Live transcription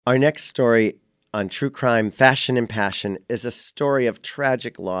Our next story on True Crime, Fashion and Passion is a story of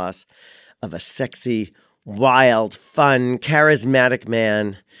tragic loss of a sexy, wild, fun, charismatic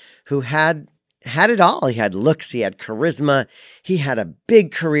man who had it all. He had looks, he had charisma, he had a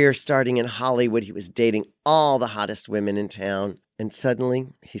big career starting in Hollywood. He was dating all the hottest women in town. And suddenly,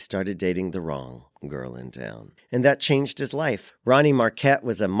 he started dating the wrong girl in town. And that changed his life. Ronnie Marquette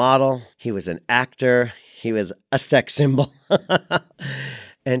was a model. He was an actor. He was a sex symbol.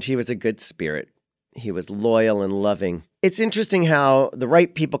 And he was a good spirit. He was loyal and loving. It's interesting how the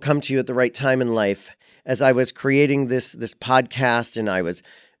right people come to you at the right time in life. As I was creating this podcast and I was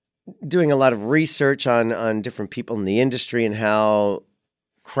doing a lot of research on different people in the industry and how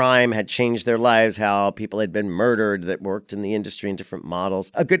crime had changed their lives, how people had been murdered that worked in the industry and different models.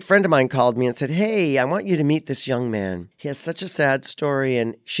 A good friend of mine called me and said, "Hey, I want you to meet this young man. He has such a sad story."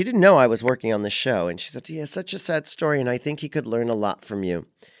 And she didn't know I was working on the show. And she said, "He has such a sad story and I think he could learn a lot from you.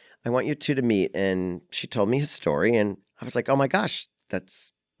 I want you two to meet." And she told me his story. And I was like, oh my gosh,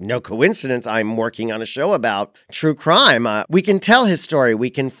 that's no coincidence. I'm working on a show about true crime. We can tell his story. We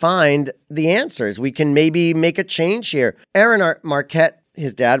can find the answers. We can maybe make a change here. Aaron Marquette,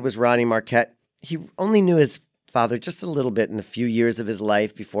 his dad was Ronnie Marquette. He only knew his father just a little bit in a few years of his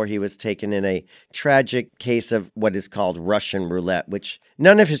life before he was taken in a tragic case of what is called Russian Roulette, which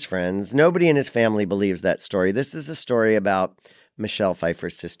none of his friends, nobody in his family believes that story. This is a story about Michelle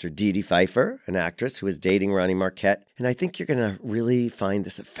Pfeiffer's sister, Dee Dee Pfeiffer, an actress who was dating Ronnie Marquette. And I think you're going to really find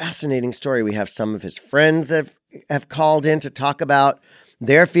this a fascinating story. We have some of his friends that have called in to talk about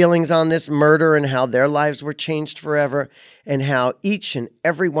their feelings on this murder and how their lives were changed forever and how each and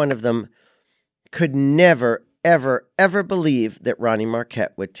every one of them could never, ever, ever believe that Ronnie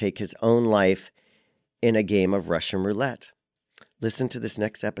Marquette would take his own life in a game of Russian roulette. Listen to this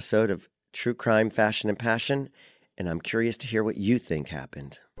next episode of True Crime, Fashion and Passion, and I'm curious to hear what you think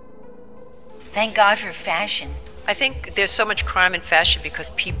happened. Thank God for fashion. I think there's so much crime in fashion because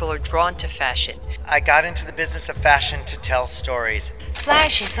people are drawn to fashion. I got into the business of fashion to tell stories.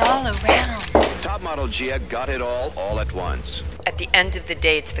 Flash is all around. Top model Gia got it all at once. At the end of the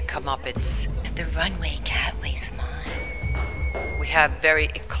day, it's the comeuppance. The runway catway smile. We have very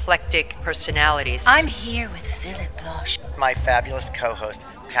eclectic personalities. I'm here with Philip Bloch. My fabulous co-host,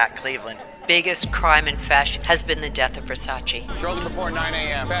 Pat Cleveland. Biggest crime in fashion has been the death of Versace. Shortly before 9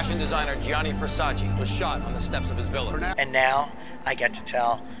 a.m., fashion designer Gianni Versace was shot on the steps of his villa. And now I get to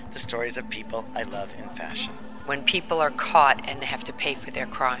tell the stories of people I love in fashion. When people are caught and they have to pay for their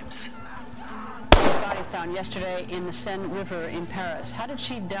crimes. Body found yesterday in the Seine River in Paris. How did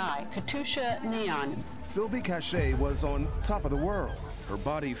she die? Katusha Neon. Sylvie Cachet was on top of the world. Her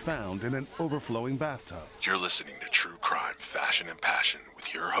body found in an overflowing bathtub. You're listening to True Crime, Fashion and Passion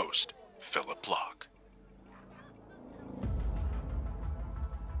with your host, Philip Bloch.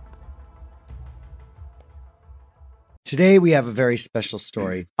 Today we have a very special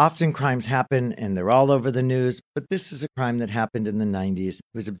story. Often crimes happen and they're all over the news, but this is a crime that happened in the 90s.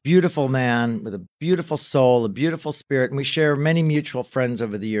 He was a beautiful man with a beautiful soul, a beautiful spirit, and we share many mutual friends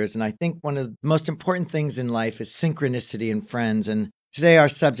over the years. And I think one of the most important things in life is synchronicity and friends. And today our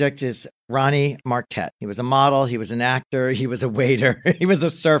subject is Ronnie Marquette. He was a model, he was an actor, he was a waiter, he was a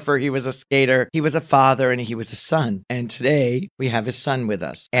surfer, he was a skater, he was a father, and he was a son. And today we have his son with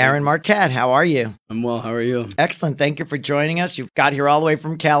us. Aaron Marquette, how are you? I'm well, how are you? Excellent, thank you for joining us. You've got here all the way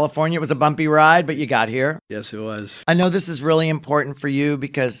from California. It was a bumpy ride, but you got here. Yes, it was. I know this is really important for you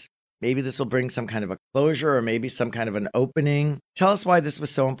because maybe this will bring some kind of a closure or maybe some kind of an opening. Tell us why this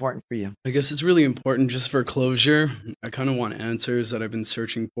was so important for you. I guess it's really important just for closure. I kind of want answers that I've been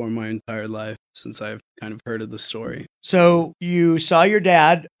searching for my entire life since I've kind of heard of the story. So you saw your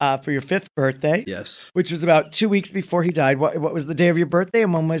dad for your 5th birthday. Yes. Which was about 2 weeks before he died. What was the day of your birthday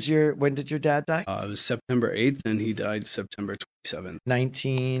and when did your dad die? It was September 8th and he died September 27th.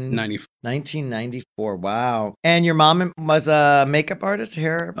 1994. Wow. And your mom was a makeup artist,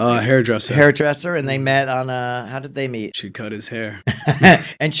 hairdresser. Hairdresser, and they met on how did they meet? She cut his hair.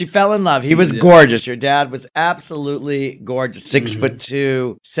 And she fell in love. He was gorgeous. Your dad was absolutely gorgeous.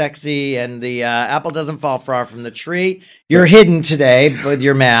 6'2", sexy, and the apple doesn't fall far from the tree. You're hidden today with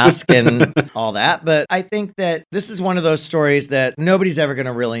your mask and all that. But I think that this is one of those stories that nobody's ever going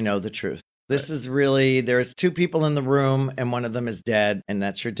to really know the truth. This is really, there's two people in the room and one of them is dead, and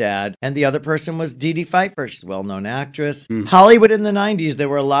that's your dad. And the other person was Dee Dee Pfeiffer. She's a well-known actress. Hollywood in the 90s, there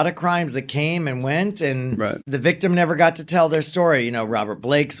were a lot of crimes that came and went, and the victim never got to tell their story. You know, Robert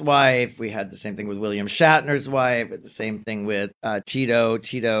Blake's wife. We had the same thing with William Shatner's wife. The same thing with Tito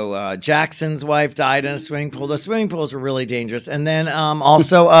Jackson's wife died in a swimming pool. The swimming pools were really dangerous. And then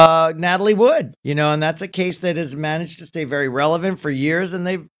also Natalie Wood, you know, and that's a case that has managed to stay very relevant for years. And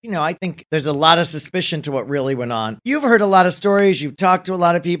they've, you know, I think there's a lot of suspicion to what really went on. You've heard a lot of stories. You've talked to a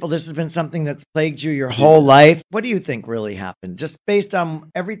lot of people. This has been something that's plagued you your whole life. What do you think really happened? Just based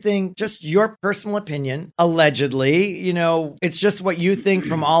on everything, just your personal opinion, allegedly, you know, it's just what you think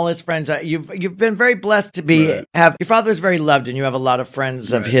from all his friends. You've been very blessed to be, your father's very loved, and you have a lot of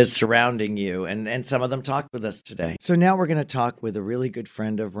friends of his surrounding you, and some of them talked with us today. So now we're going to talk with a really good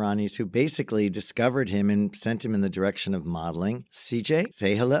friend of Ronnie's who basically discovered him and sent him in the direction of modeling. CJ,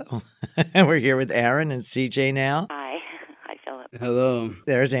 say hello. We're here with Aaron and CJ now. Hi, Philip. Hello.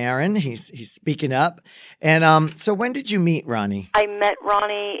 There's Aaron. He's speaking up. And so when did you meet Ronnie? I met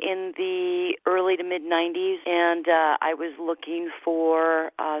Ronnie in the early to mid 90s, and I was looking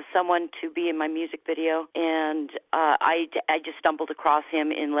for someone to be in my music video, and I just stumbled across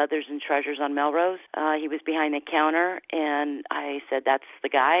him in Leathers and Treasures on Melrose. He was behind the counter, and I said, "That's the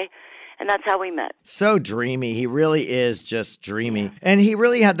guy." And that's how we met. So dreamy. He really is just dreamy. Yeah. And he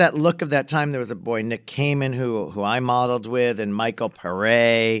really had that look of that time. There was a boy, Nick Kamen, who I modeled with, and Michael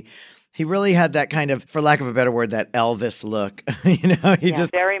Pare. He really had that kind of, for lack of a better word, that Elvis look. You know, he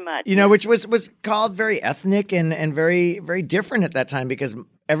just very much. You know, which was called very ethnic and very, very different at that time, because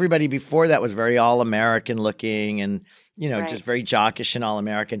everybody before that was very all-American looking and, you know, just very jockish and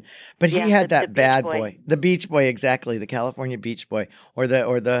all-American. But he had that bad boy. The Beach Boy, exactly, the California Beach Boy, or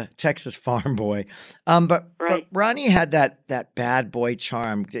the Texas Farm Boy. But Ronnie had that bad boy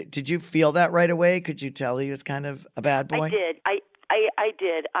charm. Did you feel that right away? Could you tell he was kind of a bad boy? I did. I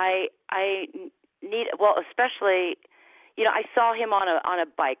did. I need, well, especially, you know, I saw him on a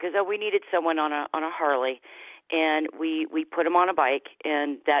bike, because we needed someone on a Harley. And we put him on a bike,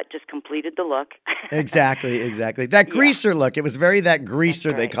 and that just completed the look. Exactly. That greaser look. It was very that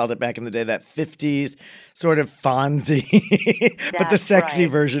greaser, they called it back in the day, that 50s sort of Fonzie, but the sexy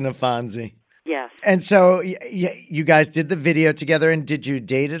version of Fonzie. Yes. And so you guys did the video together, and did you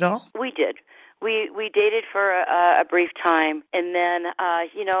date at all? We did. We dated for a brief time, and then,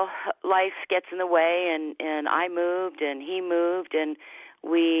 you know, life gets in the way, and I moved, and he moved, and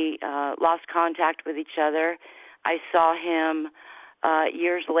we lost contact with each other. I saw him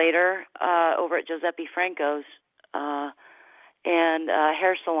years later over at Giuseppe Franco's and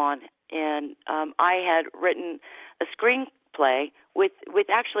hair salon, and I had written a screenplay with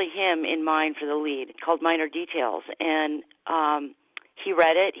actually him in mind for the lead, called Minor Details, and he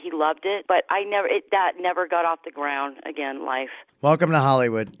read it, he loved it, but that never got off the ground again. Life. Welcome to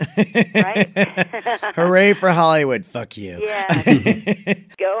Hollywood. Right? Hooray for Hollywood. Fuck you. Yeah.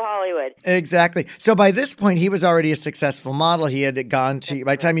 Go Hollywood. Exactly. So by this point, he was already a successful model. He had gone to,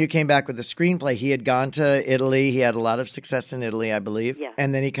 by the time you came back with the screenplay, he had gone to Italy. He had a lot of success in Italy, I believe. Yeah.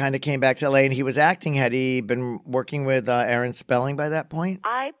 And then he kind of came back to LA, and he was acting. Had he been working with Aaron Spelling by that point?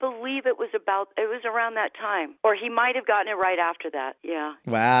 I believe it was around that time. Or he might have gotten it right after that. Yeah.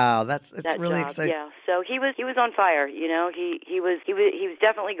 Wow. That's really exciting. Yeah. So he was on fire, you know. He was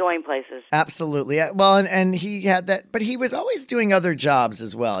definitely going places. Absolutely. Well, and he had that, but he was always doing other jobs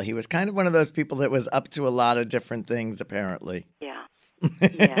as well. He was kind of one of those people that was up to a lot of different things, apparently. Yeah.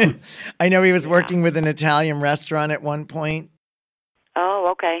 Yeah. I know he was working with an Italian restaurant at one point. Oh,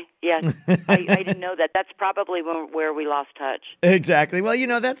 okay. Yes. I didn't know that. That's probably where we lost touch. Exactly. Well, you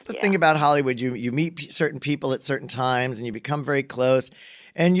know, that's the thing about Hollywood. You meet certain people at certain times, and you become very close.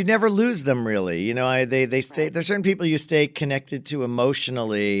 And you never lose them, really. You know, they stay. There's certain people you stay connected to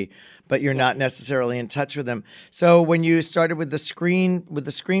emotionally, but you're not necessarily in touch with them. So when you started with the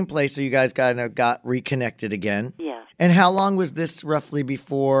screenplay, so you guys got reconnected again. Yeah. And how long was this roughly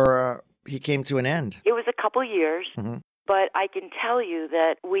before he came to an end? It was a couple years, but I can tell you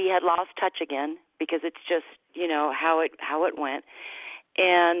that we had lost touch again, because it's just, you know, how it went.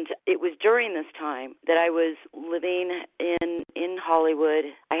 And it was during this time that I was living in Hollywood.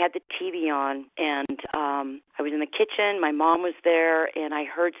 I had the TV on, and I was in the kitchen. My mom was there, and I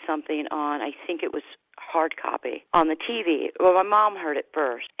heard something on, I think it was hard copy, on the TV. Well, my mom heard it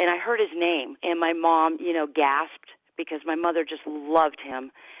first, and I heard his name, and my mom, you know, gasped, because my mother just loved him.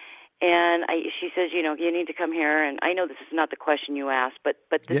 And she says, you know, you need to come here. And I know this is not the question you asked, but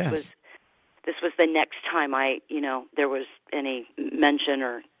this was the next time there was any mention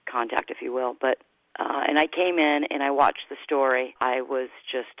or contact, if you will. But and I came in and I watched the story. I was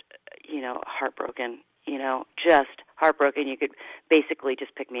just, heartbroken, just heartbroken. You could basically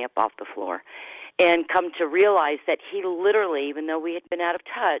just pick me up off the floor. And come to realize that he literally, even though we had been out of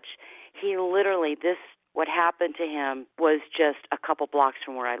touch, what happened to him was just a couple blocks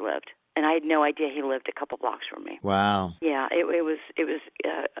from where I lived. And I had no idea he lived a couple blocks from me. Wow. Yeah, it was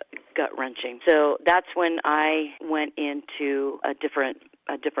gut-wrenching. So that's when I went into a different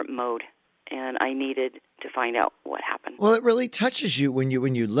mode, and I needed to find out what happened. Well, it really touches you when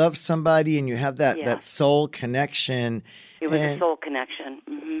you love somebody and you have that soul connection. It was a soul connection.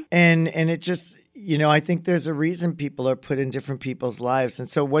 Mm-hmm. And it just, I think there's a reason people are put in different people's lives. And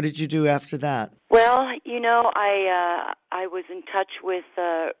so what did you do after that? Well, I was in touch with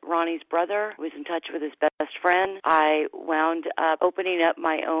Ronnie's brother, was in touch with his best friend. I wound up opening up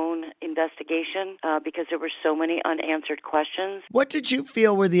my own investigation because there were so many unanswered questions. What did you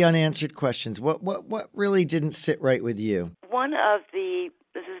feel were the unanswered questions? What really didn't sit right with you?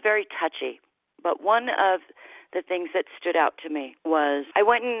 This is very touchy, but one of the things that stood out to me was I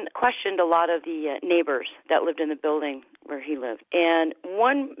went and questioned a lot of the neighbors that lived in the building where he lived. And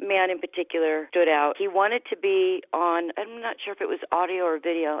one man in particular stood out. He wanted to be on, I'm not sure if it was audio or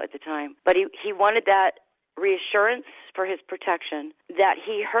video at the time, but he wanted that reassurance for his protection that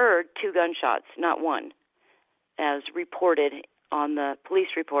he heard 2 gunshots, not one, as reported on the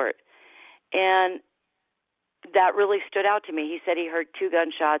police report. And that really stood out to me. He said he heard 2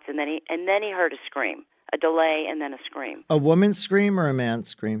 gunshots and then he heard a scream. A delay and then a scream. A woman's scream or a man's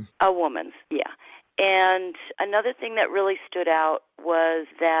scream? A woman's, yeah. And another thing that really stood out was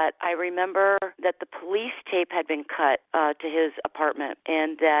that I remember that the police tape had been cut to his apartment,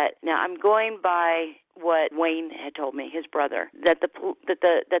 and that now I'm going by what Wayne had told me, his brother, that the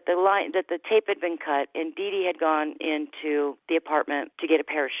tape had been cut, and Dee Dee had gone into the apartment to get a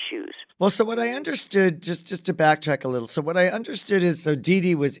pair of shoes. Well, so what I understood, just to backtrack a little, so what I understood is, so Dee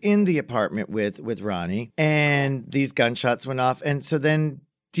Dee was in the apartment with Ronnie, and these gunshots went off, and so then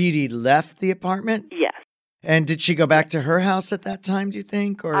Dee Dee left the apartment? Yes. And did she go back to her house at that time, do you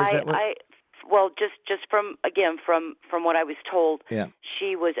think? Or is that what... Well, just from what I was told,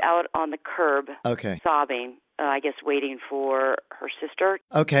 she was out on the curb, sobbing, I guess waiting for her sister.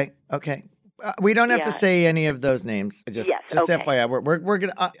 Okay. We don't have to say any of those names. Just FYI, we're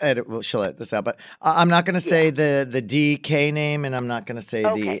gonna edit. Well, she'll edit this out, but I'm not going to say the DK name, and I'm not going to say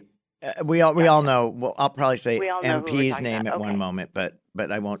the. We all know. Well, I'll probably say MP's name at one moment, but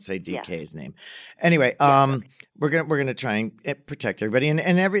I won't say DK's name. Anyway, we're gonna try and protect everybody, and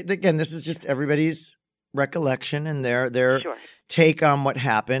again, this is just everybody's recollection and their take on what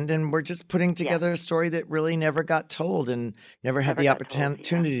happened, and we're just putting together a story that really never got told and never had the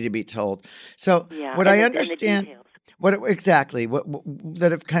opportunity to be told. So what I understand,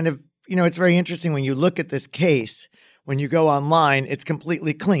 that have kind of, it's very interesting when you look at this case. When you go online, it's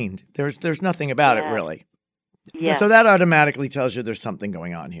completely cleaned. There's nothing about it really. Yes. So that automatically tells you there's something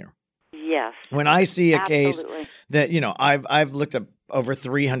going on here. Yes. When I see a case that, I've looked up over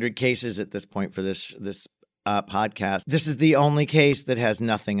 300 cases at this point for this podcast. This is the only case that has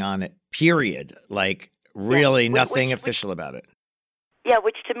nothing on it, period. Like really nothing official about it. Yeah,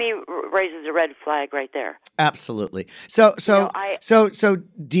 which to me raises a red flag right there. Absolutely. So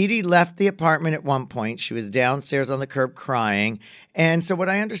Dee Dee left the apartment at one point. She was downstairs on the curb crying. And so what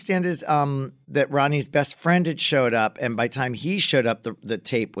I understand is that Ronnie's best friend had showed up, and by the time he showed up, the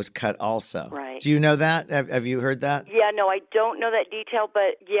tape was cut also. Right. Do you know that? Have you heard that? Yeah, no, I don't know that detail,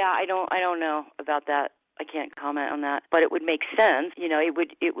 but yeah, I don't know about that. I can't comment on that, but it would make sense.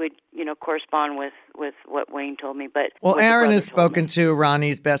 It would correspond with what Wayne told me. But Aaron has spoken to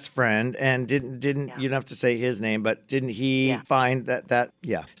Ronnie's best friend, and didn't you don't have to say his name, but didn't he find that?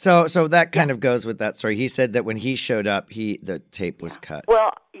 Yeah. So that kind of goes with that story. He said that when he showed up, the tape was cut.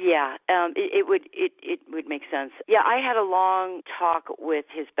 Well, yeah, it would make sense. Yeah, I had a long talk with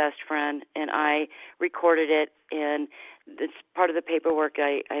his best friend, and I recorded it, and it's part of the paperwork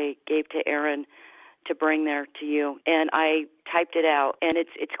I gave to Aaron to bring there to you, and I typed it out, and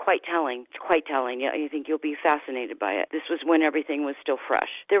it's quite telling. It's quite telling. I think you'll be fascinated by it. This was when everything was still fresh.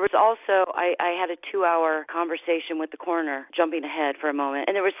 There was also, I had a 2-hour conversation with the coroner, jumping ahead for a moment,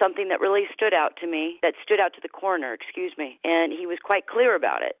 and there was something that really stood out to the coroner, and he was quite clear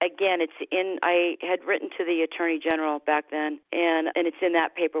about it. Again, I had written to the Attorney General back then, and it's in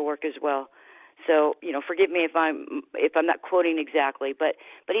that paperwork as well. So, forgive me if I'm not quoting exactly, but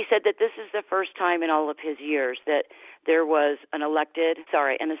he said that this is the first time in all of his years that there was an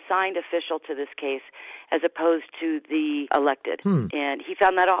assigned official to this case as opposed to the elected. And he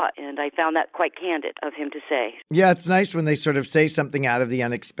found that odd, and I found that quite candid of him to say. Yeah, it's nice when they sort of say something out of the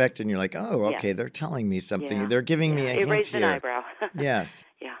unexpected, and you're like, oh, okay, they're telling me something. They're giving me a hint here. It raised an eyebrow. Yes.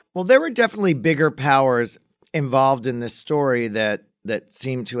 Yeah. Well, there were definitely bigger powers involved in this story that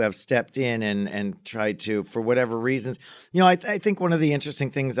seem to have stepped in and tried to, for whatever reasons. I think one of the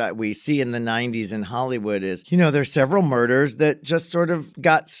interesting things that we see in the 90s in Hollywood is, there's several murders that just sort of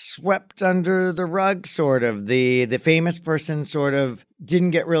got swept under the rug, sort of. The famous person sort of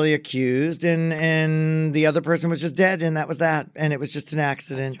didn't get really accused, and the other person was just dead, and that was that. And it was just an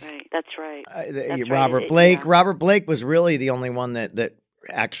accident. That's right. Robert Blake. Robert Blake was really the only one that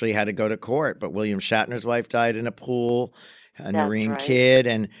actually had to go to court, but William Shatner's wife died in a pool. Noreen Kidd,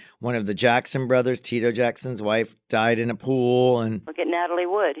 and one of the Jackson brothers, Tito Jackson's wife, died in a pool. And look at Natalie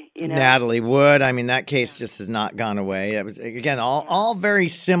Wood. Natalie Wood. I mean, that case just has not gone away. It was, again, all very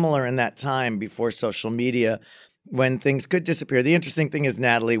similar in that time before social media, when things could disappear. The interesting thing is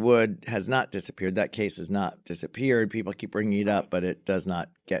Natalie Wood has not disappeared. That case has not disappeared. People keep bringing it up, but it does not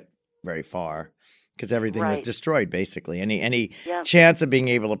get very far. Because everything was destroyed, basically. Any chance of being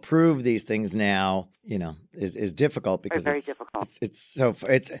able to prove these things now, is difficult because very difficult.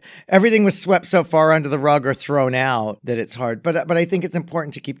 It's everything was swept so far under the rug or thrown out that it's hard. But I think it's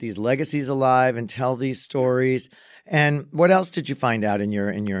important to keep these legacies alive and tell these stories. And what else did you find out in your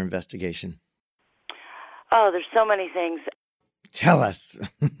investigation? Oh, there's so many things. Tell us.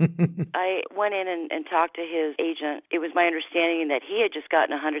 I went in and talked to his agent. It was my understanding that he had just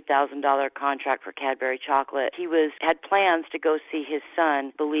gotten a $100,000 contract for Cadbury chocolate. He had plans to go see his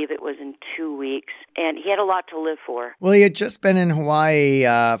son, believe it was in 2 weeks, and he had a lot to live for. Well, he had just been in Hawaii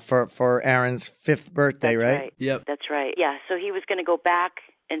for Aaron's 5th birthday, right? Yep. That's right. Yeah, so he was going to go back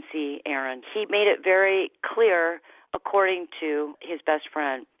and see Aaron. He made it very clear, according to his best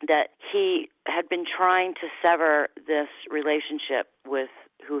friend, that he had been trying to sever this relationship with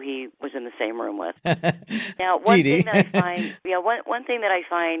who he was in the same room with. Now, one thing that I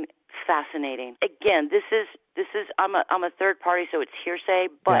find fascinating. Again, this is I'm a third party, so it's hearsay,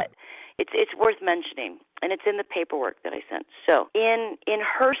 but it's worth mentioning, and it's in the paperwork that I sent. So, in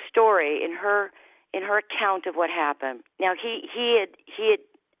her story, in her account of what happened. Now, he had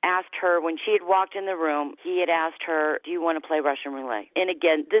asked her, when she had walked in the room, he had asked her, do you want to play Russian Roulette? And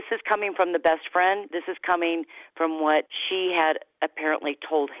again, this is coming from the best friend. This is coming from what she had apparently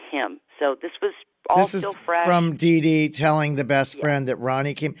told him. So this was all still fresh. From Dee Dee telling the best friend that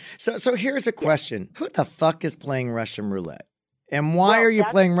Ronnie came. So here's a question. Who the fuck is playing Russian Roulette? And why are you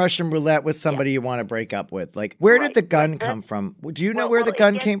playing Russian Roulette with somebody you want to break up with? Like, where did the gun come from? Do you know where the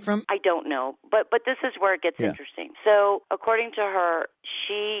gun came from? I don't know, but this is where it gets interesting. So, according to her,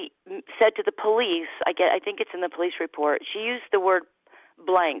 she said to the police, I think it's in the police report, she used the word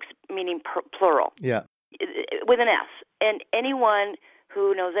blanks, meaning plural. Yeah. With an S. And anyone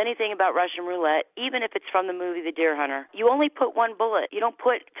who knows anything about Russian Roulette, even if it's from the movie The Deer Hunter, you only put one bullet. You don't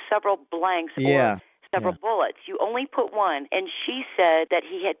put several blanks or several bullets. You only put one. And she said that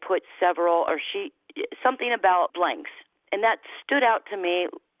he had put several, or something about blanks. And that stood out to me,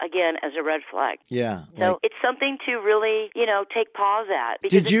 again, as a red flag. Yeah. So it's something to really, take pause at.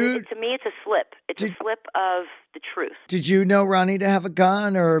 Because to me, it's a slip. It's a slip of the truth. Did you know Ronnie to have a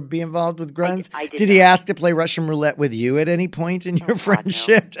gun or be involved with guns? I did Did he ask to play Russian Roulette with you at any point in your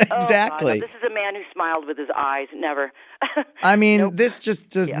friendship? God, no. Exactly. Oh, God, no. This is a man who smiled with his eyes. Never. I mean, this just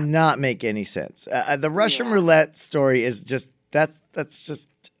does not make any sense. The Russian Roulette story is just, that's just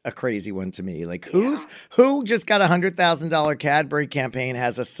a crazy one to me. Like, who just got a $100,000 Cadbury campaign,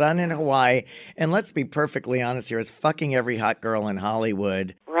 has a son in Hawaii, and let's be perfectly honest here, is fucking every hot girl in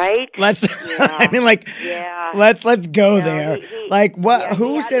Hollywood. Right? Let's let's go there.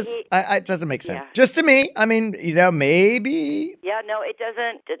 Who says it doesn't make sense. Just to me. I mean, maybe. Yeah, no, it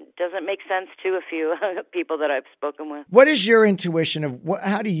doesn't make sense to a few people that I've spoken with. What is your intuition of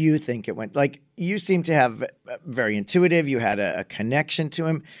how do you think it went? Like, you seem to have very intuitive, you had a connection to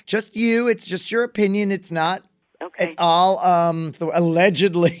him. Just you, it's just your opinion. It's not, it's all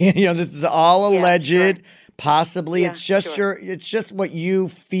allegedly, this is all alleged. Sure. Possibly. It's just it's just what you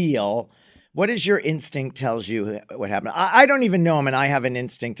feel. What is your instinct tells you what happened? I don't even know him, and I have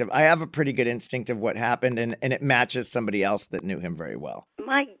a pretty good instinct of what happened, and it matches somebody else that knew him very well.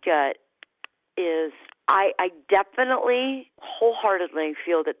 My gut is I definitely, wholeheartedly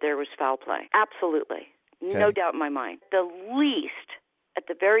feel that there was foul play. Absolutely. Okay. No doubt in my mind. At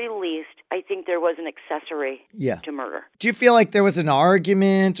the very least, I think there was an accessory to murder. Do you feel like there was an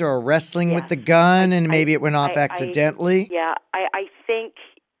argument or wrestling with the gun and maybe it went off accidentally? I think,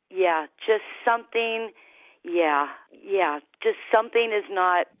 just something, just something is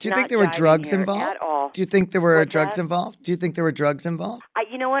not. Do you think there were drugs involved? At all. Do you think there were drugs involved? Do you think there were drugs involved?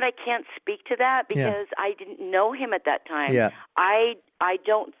 You know what? I can't speak to that because I didn't know him at that time. Yeah. I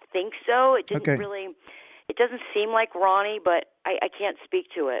don't think so. It didn't really. It doesn't seem like Ronnie, but I can't speak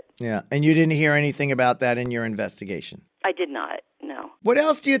to it. Yeah. And you didn't hear anything about that in your investigation? I did not, no. What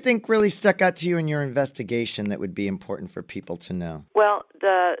else do you think really stuck out to you in your investigation that would be important for people to know? Well,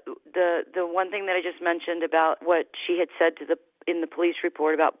 the one thing that I just mentioned about what she had said in the police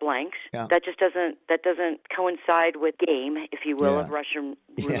report about blanks, that just doesn't coincide with game, if you will, of Russian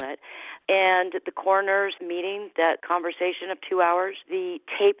roulette. And the coroner's meeting, that conversation of 2 hours, the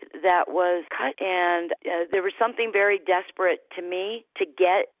tape that was cut, and there was something very desperate to me to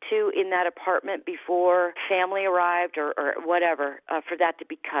get to in that apartment before family arrived or whatever, for that to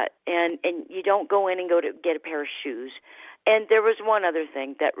be cut. And you don't go in and go to get a pair of shoes. And there was one other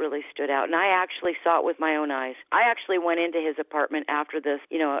thing that really stood out, and I actually saw it with my own eyes. I actually went into his apartment after this,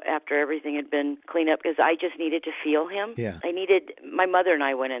 after everything had been cleaned up, because I just needed to feel him. Yeah. My mother and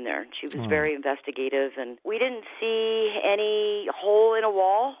I went in there, and she was very investigative, and we didn't see any hole in a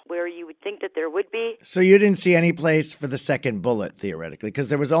wall where you would think that there would be. So you didn't see any place for the second bullet, theoretically, because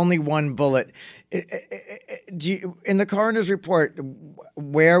there was only one bullet. In the coroner's report,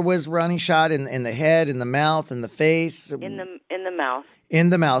 where was Ronnie shot? In the head, in the mouth, in the face? In the mouth. In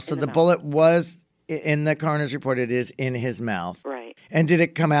the mouth. So the bullet was in the coroner's report. It is in his mouth. Right. And did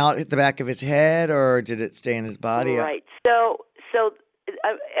it come out at the back of his head, or did it stay in his body? Right. So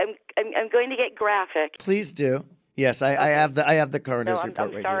I'm going to get graphic. Please do. Yes, I have the coroner's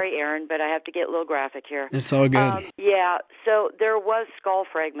report. I'm sorry, Aaron, but I have to get a little graphic here. It's all good. So there was skull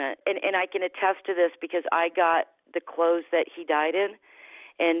fragment, and I can attest to this because I got the clothes that he died in,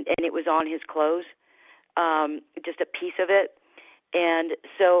 and it was on his clothes, just a piece of it. And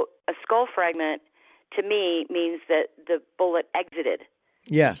so a skull fragment, to me, means that the bullet exited.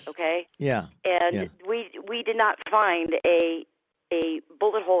 Yes. Okay? Yeah. And we did not find a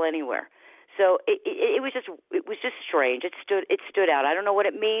bullet hole anywhere. So it was just strange. It stood out. I don't know what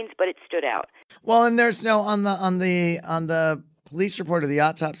it means, but it stood out. Well, and there's no on the police report of the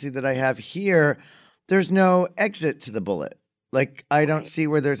autopsy that I have here, there's no exit to the bullet. Like I don't see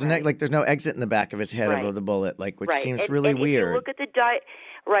where there's there's no exit in the back of his head of the bullet, which seems really weird. If you look at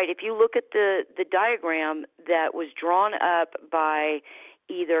if you look at the diagram that was drawn up by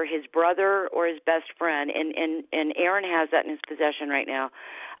either his brother or his best friend, and Aaron has that in his possession right now.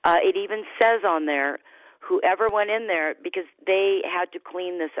 It even says on there, whoever went in there, because they had to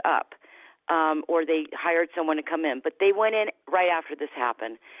clean this up, or they hired someone to come in. But they went in right after this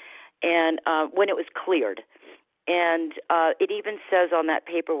happened, and when it was cleared. And it even says on that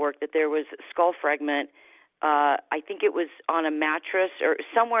paperwork that there was a skull fragment, I think it was on a mattress or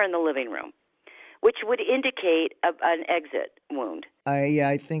somewhere in the living room, which would indicate an exit wound.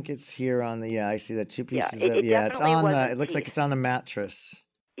 I think it's here on the, I see that two pieces it's on it looks like it's on a mattress.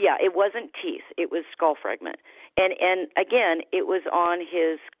 Yeah, it wasn't teeth. It was skull fragment. And again, it was on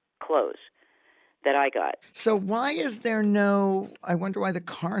his clothes that I got. So why is there I wonder why the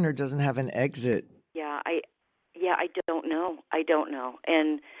coroner doesn't have an exit. I don't know.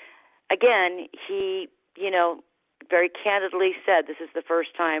 And again, he, very candidly said this is the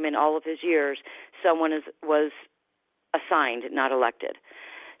first time in all of his years someone was assigned, not elected.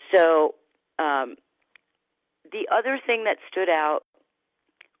 So the other thing that stood out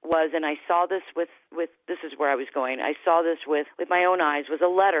was, and I saw this with this is where I was going. I saw this with my own eyes, was a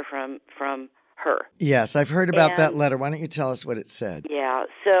letter from her. Yes, I've heard about that letter. Why don't you tell us what it said? Yeah,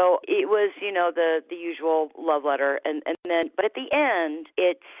 so it was, the usual love letter, and then, but at the end,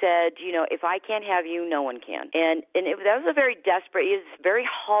 it said, if I can't have you, no one can. And that was a very desperate, it's very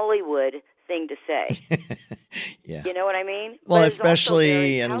Hollywood thing to say. Yeah. You know what I mean? Well,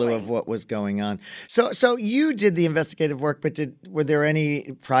 especially in lieu of what was going on. So you did the investigative work, but were there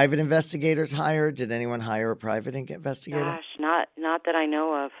any private investigators hired? Did anyone hire a private investigator? Gosh, not that I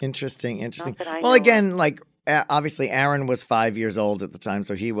know of. Interesting. Not that I Well, know again, obviously Aaron was 5 years old at the time,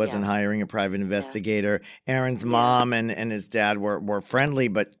 so he wasn't hiring a private investigator. Aaron's mom and his dad were friendly,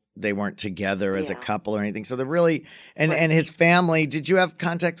 but they weren't together as a couple or anything. So they're really, and his family, did you have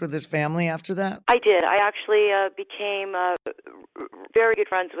contact with his family after that? I did. I actually became very good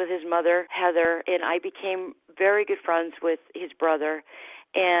friends with his mother, Heather, and I became very good friends with his brother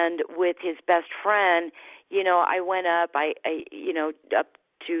and with his best friend. I went up, up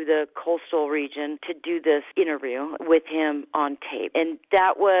to the coastal region to do this interview with him on tape. And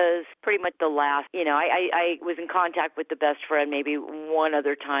that was pretty much the last, I was in contact with the best friend maybe one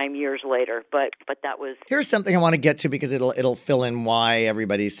other time years later, but that was... Here's something I want to get to because it'll fill in why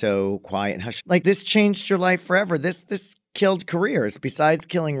everybody's so quiet and hushed. This changed your life forever. This killed careers. Besides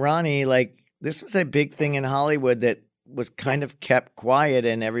killing Ronnie, this was a big thing in Hollywood that was kind of kept quiet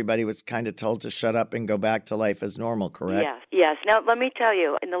and everybody was kind of told to shut up and go back to life as normal, correct? Yes. Now, let me tell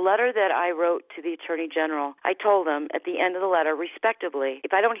you, in the letter that I wrote to the Attorney General, I told him at the end of the letter, respectively,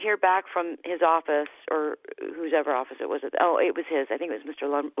 if I don't hear back from his office or whosever office it was, it was his, I think it was Mr.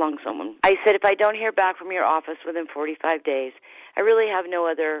 Longsoman. I said, if I don't hear back from your office within 45 days, I really have no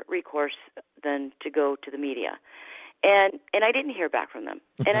other recourse than to go to the media. And I didn't hear back from them.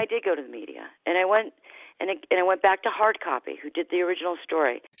 And I did go to the media. And I went back to Hard Copy, who did the original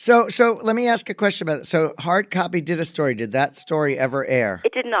story. So let me ask a question about it. So Hard Copy did a story. Did that story ever air?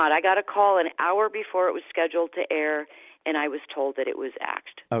 It did not. I got a call an hour before it was scheduled to air, and I was told that it was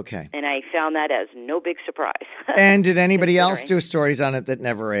axed. Okay. And I found that as no big surprise. And did anybody else do stories on it that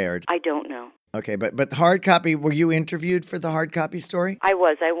never aired? I don't know. Okay, but Hard Copy, were you interviewed for the Hard Copy story? I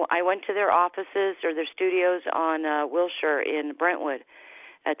was. I went to their offices or their studios on Wilshire in Brentwood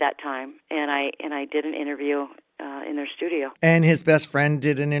at that time, and I did an interview in their studio. And his best friend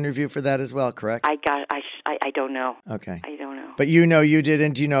did an interview for that as well, correct? I don't know. Okay. I don't know. But you know you did,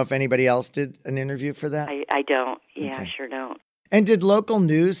 and do you know if anybody else did an interview for that? I don't. Yeah, okay. I sure don't. And did local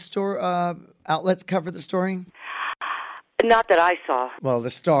news outlets cover the story? Not that I saw. Well, the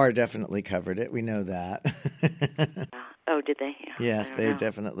Star definitely covered it. We know that. Oh, did they? Yeah, yes, they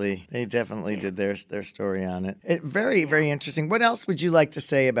definitely did their story on it. Very interesting. What else would you like to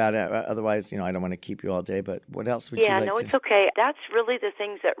say about it? Otherwise, I don't want to keep you all day, but what else would you like to? Yeah, no, it's okay. That's really the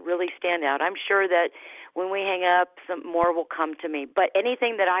things that really stand out. I'm sure that when we hang up, some more will come to me. But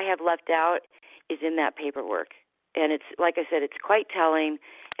anything that I have left out is in that paperwork. And it's, like I said, it's quite telling.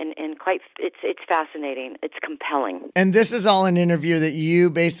 And quite, it's fascinating. It's compelling. And this is all an interview that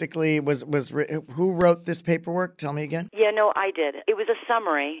you basically who wrote this paperwork? Tell me again. Yeah, no, I did. It was a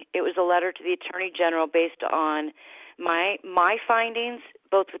summary. It was a letter to the Attorney General based on my findings,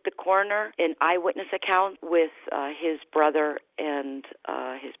 both with the coroner, an eyewitness account with his brother and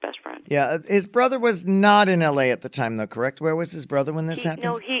his best friend. Yeah, his brother was not in L.A. at the time, though, correct? Where was his brother when this happened?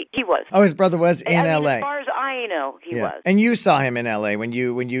 No, he was. Oh, his brother was in L.A. As far as I know, he was. And you saw him in L.A. When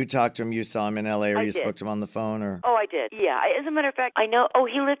you talked to him, you saw him in L.A. or I you did. spoke to him on the phone, or? Oh, I did. Yeah. As a matter of fact, I know. Oh,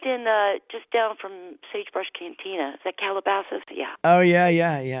 he lived in just down from Sagebrush Cantina. Is that Calabasas? Yeah. Oh,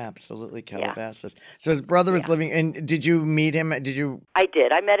 yeah, absolutely, Calabasas. Yeah. So his brother was living. And did you meet him? Did you? I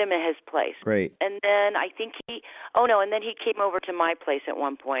did. I met him at his place. Great. And then I think and then he came over to my place at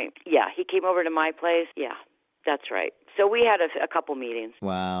one point. Yeah, he came over to my place. Yeah, that's right. So we had a couple meetings.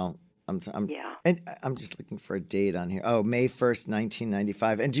 Wow. Yeah. And I'm just looking for a date on here. Oh, May 1st,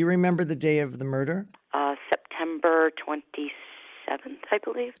 1995. And do you remember the day of the murder? September 27th, I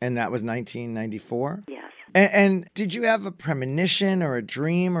believe. And that was 1994? Yes. And did you have a premonition or a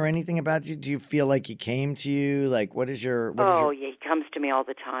dream or anything about it? Do you feel like he came to you? Like, yeah, he comes to me all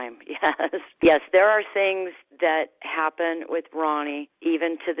the time. Yes. Yes, there are things that happen with Ronnie,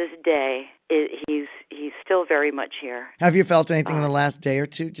 even to this day. He's still very much here. Have you felt anything in the last day or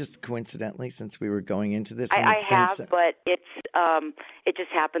two, just coincidentally, since we were going into this? I have, but it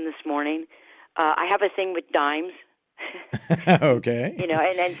just happened this morning. I have a thing with dimes. Okay.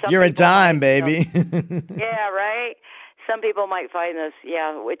 And some you're a dime, baby. Yeah, right. Some people might find this,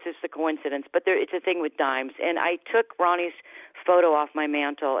 it's just a coincidence, but it's a thing with dimes. And I took Ronnie's photo off my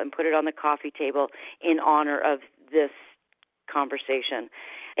mantle and put it on the coffee table in honor of this conversation.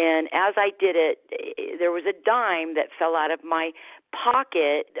 And as I did it, there was a dime that fell out of my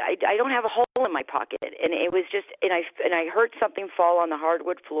pocket. I don't have a hole in my pocket, and it was just, and I heard something fall on the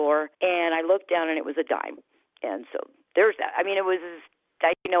hardwood floor, and I looked down, and it was a dime. And so there's that. I mean, it was,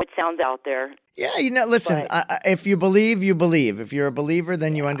 it sounds out there. Yeah, listen, if you believe, you believe. If you're a believer,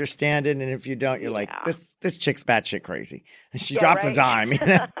 then you understand it. And if you don't, you're like, this chick's batshit crazy. And she dropped a dime. It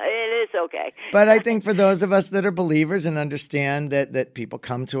is okay. But I think for those of us that are believers and understand that people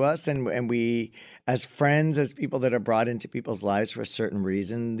come to us and we, as friends, as people that are brought into people's lives for a certain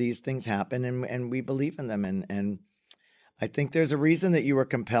reason, these things happen and we believe in them. And I think there's a reason that you were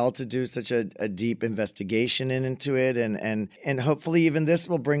compelled to do such a deep investigation into it, and hopefully even this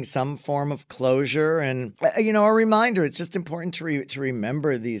will bring some form of closure and a reminder. It's just important to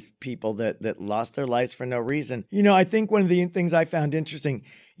remember these people that lost their lives for no reason. I think one of the things I found interesting,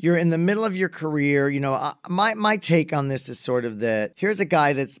 you're in the middle of your career. My take on this is sort of that here's a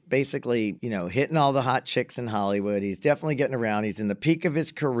guy that's basically hitting all the hot chicks in Hollywood. He's definitely getting around. He's in the peak of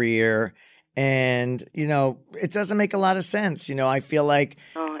his career. And, it doesn't make a lot of sense. I feel like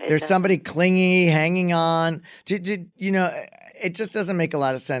there's somebody clingy, hanging on. It just doesn't make a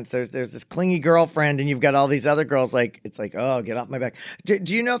lot of sense. There's this clingy girlfriend and you've got all these other girls it's like, oh, get off my back.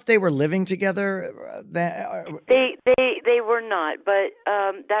 Do you know if they were living together? They were not, but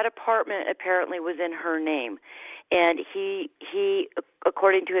that apartment apparently was in her name. and he,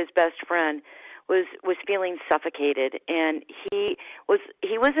 according to his best friend, was feeling suffocated, and he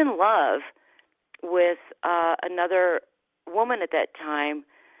was in love with another woman at that time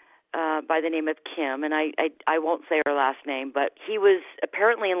by the name of Kim, and I won't say her last name, but he was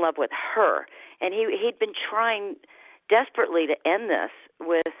apparently in love with her, and he'd been trying desperately to end this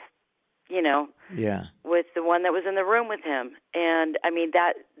with, with the one that was in the room with him. And I mean,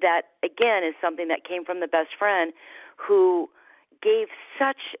 that again is something that came from the best friend, who gave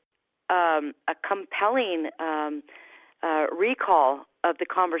such a compelling recall of the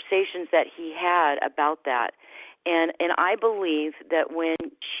conversations that he had about that. And I believe that when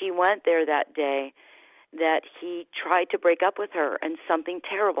she went there that day, that he tried to break up with her, and something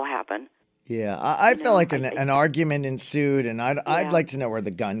terrible happened. Yeah, I felt like an argument ensued, and I'd like to know where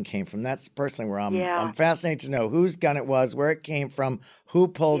the gun came from. That's personally where I'm fascinated to know whose gun it was, where it came from, who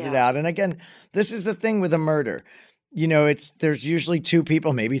pulled it out. And again, this is the thing with a murder. There's usually two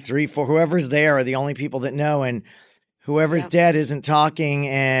people, maybe three, four, whoever's there are the only people that know, and whoever's dead isn't talking,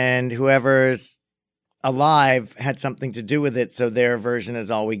 and whoever's alive had something to do with it, so their version is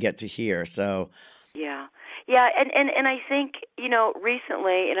all we get to hear. So and I think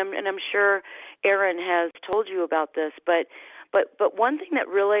recently, and I'm sure Aaron has told you about this, but one thing that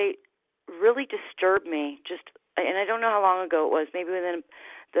really disturbed me, and I don't know how long ago it was, maybe within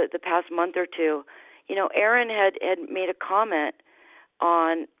the past month or two. Aaron had made a comment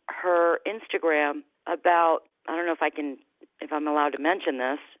on her Instagram about, I don't know if I'm allowed to mention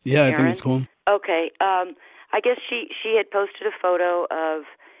this. Yeah, Aaron? I think it's cool. Okay. I guess she had posted a photo of,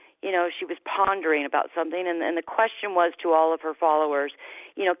 she was pondering about something, and the question was to all of her followers,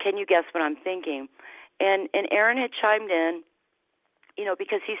 can you guess what I'm thinking? And Aaron had chimed in,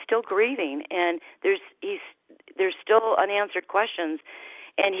 because he's still grieving, and there's still unanswered questions,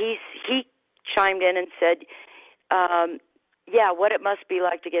 and he chimed in and said, what it must be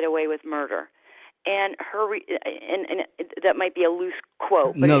like to get away with murder. And and that might be a loose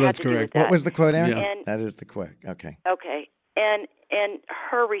quote, but no, it had that's to do correct. with that. What was the quote, Aaron? Yeah. That is the quote. Okay. Okay. And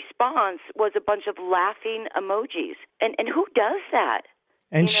her response was a bunch of laughing emojis. And who does that?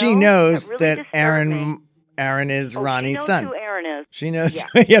 And she knows that, really Aaron is Ronnie's son. son. She knows who Aaron is. She knows.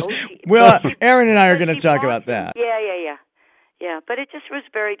 Yeah. Yes. Aaron and I are going to talk about that. Yeah. Yeah, but it just was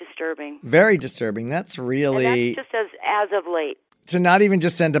very disturbing. Very disturbing. That's really... And that's just as of late. To not even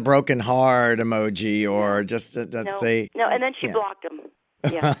just send a broken heart emoji or just say... No, and then she blocked him.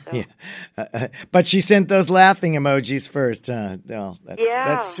 Yeah. So. But she sent those laughing emojis first. No,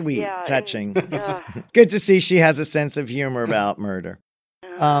 that's sweet, touching. Good to see she has a sense of humor about murder. I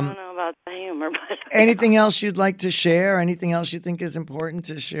don't know about the humor, but... Anything else you'd like to share? Anything else you think is important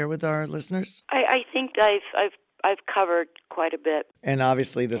to share with our listeners? I think I've covered quite a bit. And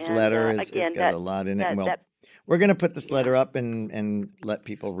obviously this letter has got a lot in it. We're going to put this letter up and let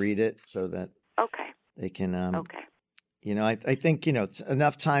people read it so that they can... I think,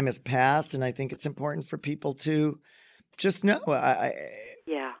 enough time has passed, and I think it's important for people to just know.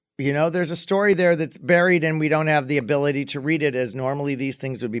 There's a story there that's buried, and we don't have the ability to read it, as normally these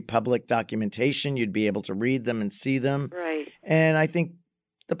things would be public documentation. You'd be able to read them and see them. Right. And I think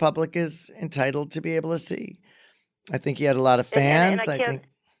the public is entitled to be able to see. I think he had a lot of fans. I think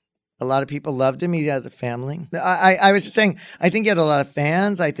a lot of people loved him. He has a family. I was just saying, I think he had a lot of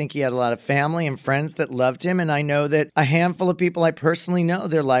fans. I think he had a lot of family and friends that loved him. And I know that a handful of people I personally know,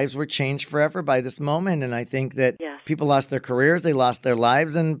 their lives were changed forever by this moment. And I think that people lost their careers, they lost their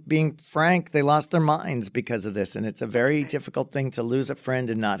lives. And being frank, they lost their minds because of this. And it's a very difficult thing to lose a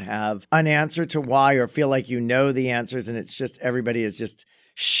friend and not have an answer to why, or feel like the answers. And it's just, everybody is just,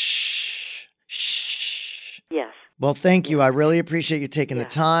 shh. Yes. Well, thank you. I really appreciate you taking the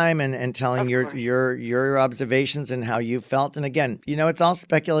time and telling your observations and how you felt. And again, it's all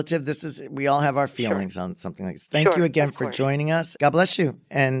speculative. We all have our feelings on something like this. Thank you again for joining us. God bless you.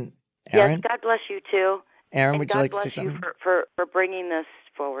 And Aaron? Yes, God bless you too. Aaron, and would you like to say something? God bless you for bringing this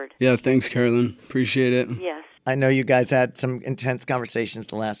forward. Yeah, thanks, Carolyn. Appreciate it. Yes. I know you guys had some intense conversations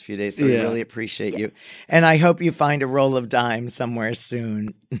the last few days, so I really appreciate you. And I hope you find a roll of dimes somewhere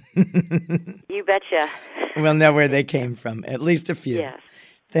soon. You betcha. We'll know where they came from, at least a few. Yes.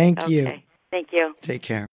 Thank you. Thank you. Take care.